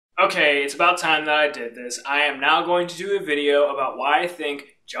Okay, it's about time that I did this. I am now going to do a video about why I think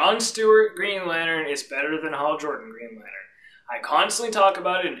John Stewart Green Lantern is better than Hal Jordan Green Lantern. I constantly talk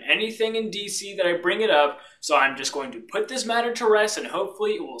about it in anything in DC that I bring it up, so I'm just going to put this matter to rest and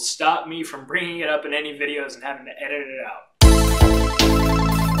hopefully it will stop me from bringing it up in any videos and having to edit it out.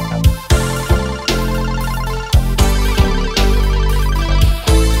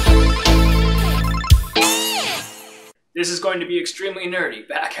 This is going to be extremely nerdy.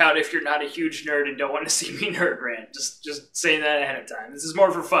 Back out if you're not a huge nerd and don't want to see me nerd rant. Just saying that ahead of time. This is more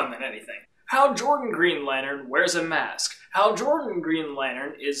for fun than anything. Hal Jordan Green Lantern wears a mask. Hal Jordan Green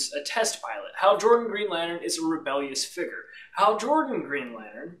Lantern is a test pilot. Hal Jordan Green Lantern is a rebellious figure. Hal Jordan Green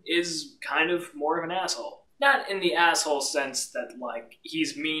Lantern is kind of more of an asshole. Not in the asshole sense that, like,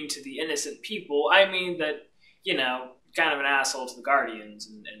 he's mean to the innocent people. I mean that, you know, kind of an asshole to the Guardians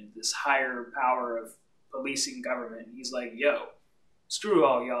and this higher power of policing government. He's like, yo, screw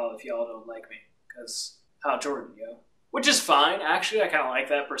all y'all if y'all don't like me, because Hal Jordan, yo. Which is fine, actually. I kind of like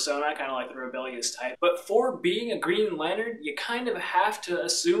that persona. I kind of like the rebellious type. But for being a Green Lantern, you kind of have to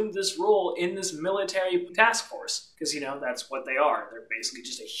assume this role in this military task force. Because, you know, that's what they are. They're basically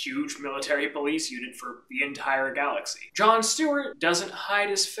just a huge military police unit for the entire galaxy. John Stewart doesn't hide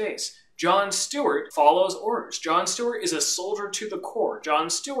his face. John Stewart follows orders. John Stewart is a soldier to the core. John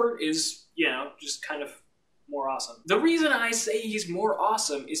Stewart is, you know, just kind of more awesome. The reason I say he's more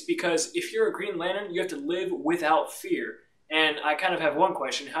awesome is because if you're a Green Lantern, you have to live without fear. And I kind of have one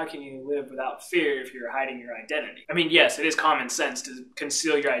question: how can you live without fear if you're hiding your identity? I mean, yes, it is common sense to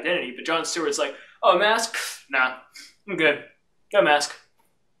conceal your identity, but John Stewart's like, oh, mask? Nah, I'm good. Got a mask.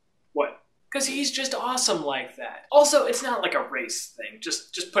 What? Because he's just awesome like that. Also, it's not like a race thing.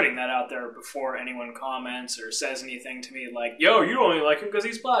 Just putting that out there before anyone comments or says anything to me like, yo, you only like him because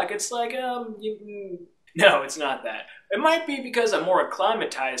he's black. It's like, no, it's not that. It might be because I'm more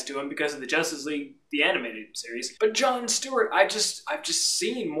acclimatized to him because of the Justice League, the animated series. But John Stewart, I've just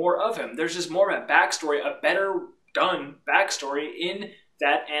seen more of him. There's just more of a backstory, a better done backstory in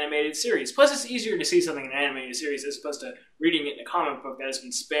that animated series. Plus, it's easier to see something in an animated series as opposed to reading it in a comic book that has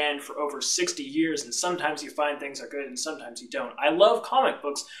been spanned for over 60 years, and sometimes you find things are good and sometimes you don't. I love comic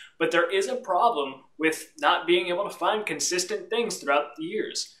books, but there is a problem with not being able to find consistent things throughout the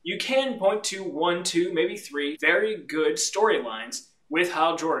years. You can point to 1, 2, maybe 3 very good storylines with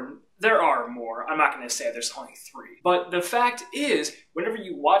Hal Jordan. There are more. I'm not going to say there's only 3. But the fact is, whenever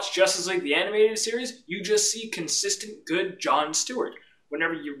you watch Justice League the animated series, you just see consistent good John Stewart.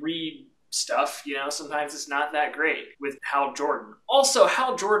 Whenever you read stuff, you know, sometimes it's not that great with Hal Jordan. Also,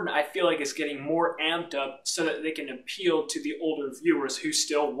 Hal Jordan, I feel like, is getting more amped up so that they can appeal to the older viewers who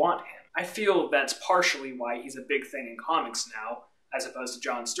still want him. I feel that's partially why he's a big thing in comics now, as opposed to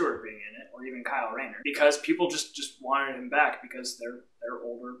John Stewart being in it, or even Kyle Rayner, because people just wanted him back because they're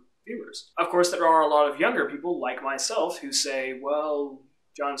older viewers. Of course, there are a lot of younger people, like myself, who say, well,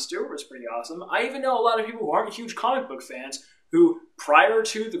 John Stewart was pretty awesome. I even know a lot of people who aren't huge comic book fans who, prior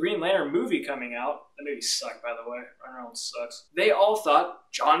to the Green Lantern movie coming out, the movie sucked, by the way, Ryan Reynolds sucks, they all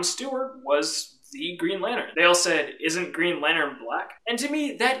thought John Stewart was the Green Lantern. They all said, isn't Green Lantern black? And to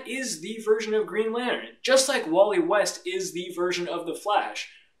me, that is the version of Green Lantern. Just like Wally West is the version of The Flash.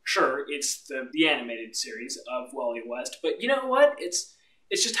 Sure, it's the animated series of Wally West, but you know what? It's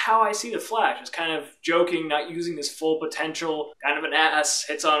just how I see The Flash. It's kind of joking, not using his full potential, kind of an ass,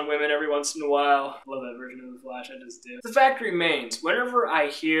 hits on women every once in a while. Love that version of The Flash, I just do. The fact remains, whenever I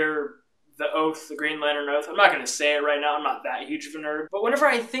hear the oath, the Green Lantern oath, I'm not going to say it right now, I'm not that huge of a nerd, but whenever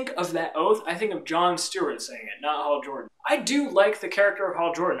I think of that oath, I think of John Stewart saying it, not Hal Jordan. I do like the character of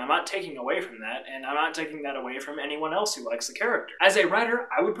Hal Jordan. I'm not taking away from that, and I'm not taking that away from anyone else who likes the character. As a writer,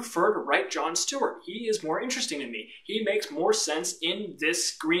 I would prefer to write John Stewart. He is more interesting to me. He makes more sense in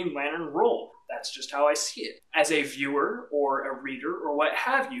this Green Lantern role. That's just how I see it. As a viewer, or a reader, or what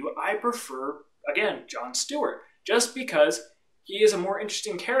have you, I prefer, again, John Stewart, just because he is a more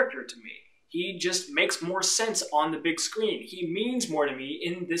interesting character to me. He just makes more sense on the big screen. He means more to me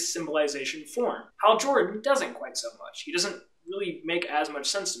in this symbolization form. Hal Jordan doesn't quite so much. He doesn't really make as much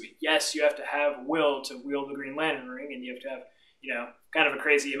sense to me. Yes, you have to have will to wield the Green Lantern ring, and you have to have, you know, kind of a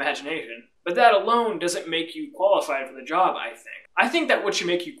crazy imagination. But that alone doesn't make you qualified for the job, I think. I think that what should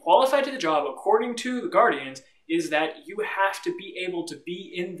make you qualified to the job, according to the Guardians, is that you have to be able to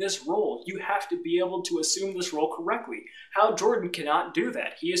be in this role. You have to be able to assume this role correctly. Hal Jordan cannot do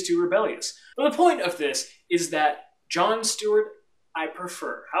that. He is too rebellious. But the point of this is that John Stewart, I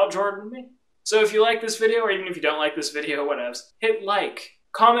prefer. Hal Jordan, me. So if you like this video, or even if you don't like this video, whatevs, hit like.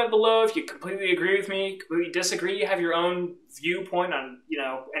 Comment below if you completely agree with me, completely disagree, you have your own viewpoint on, you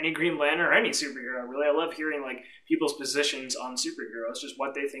know, any Green Lantern or any superhero. Really, I love hearing, like, people's positions on superheroes, just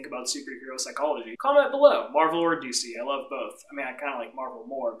what they think about superhero psychology. Comment below, Marvel or DC. I love both. I mean, I kind of like Marvel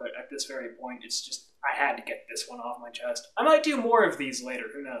more, but at this very point, it's just, I had to get this one off my chest. I might do more of these later,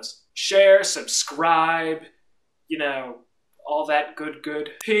 who knows. Share, subscribe, you know, all that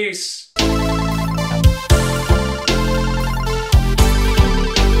good. Peace.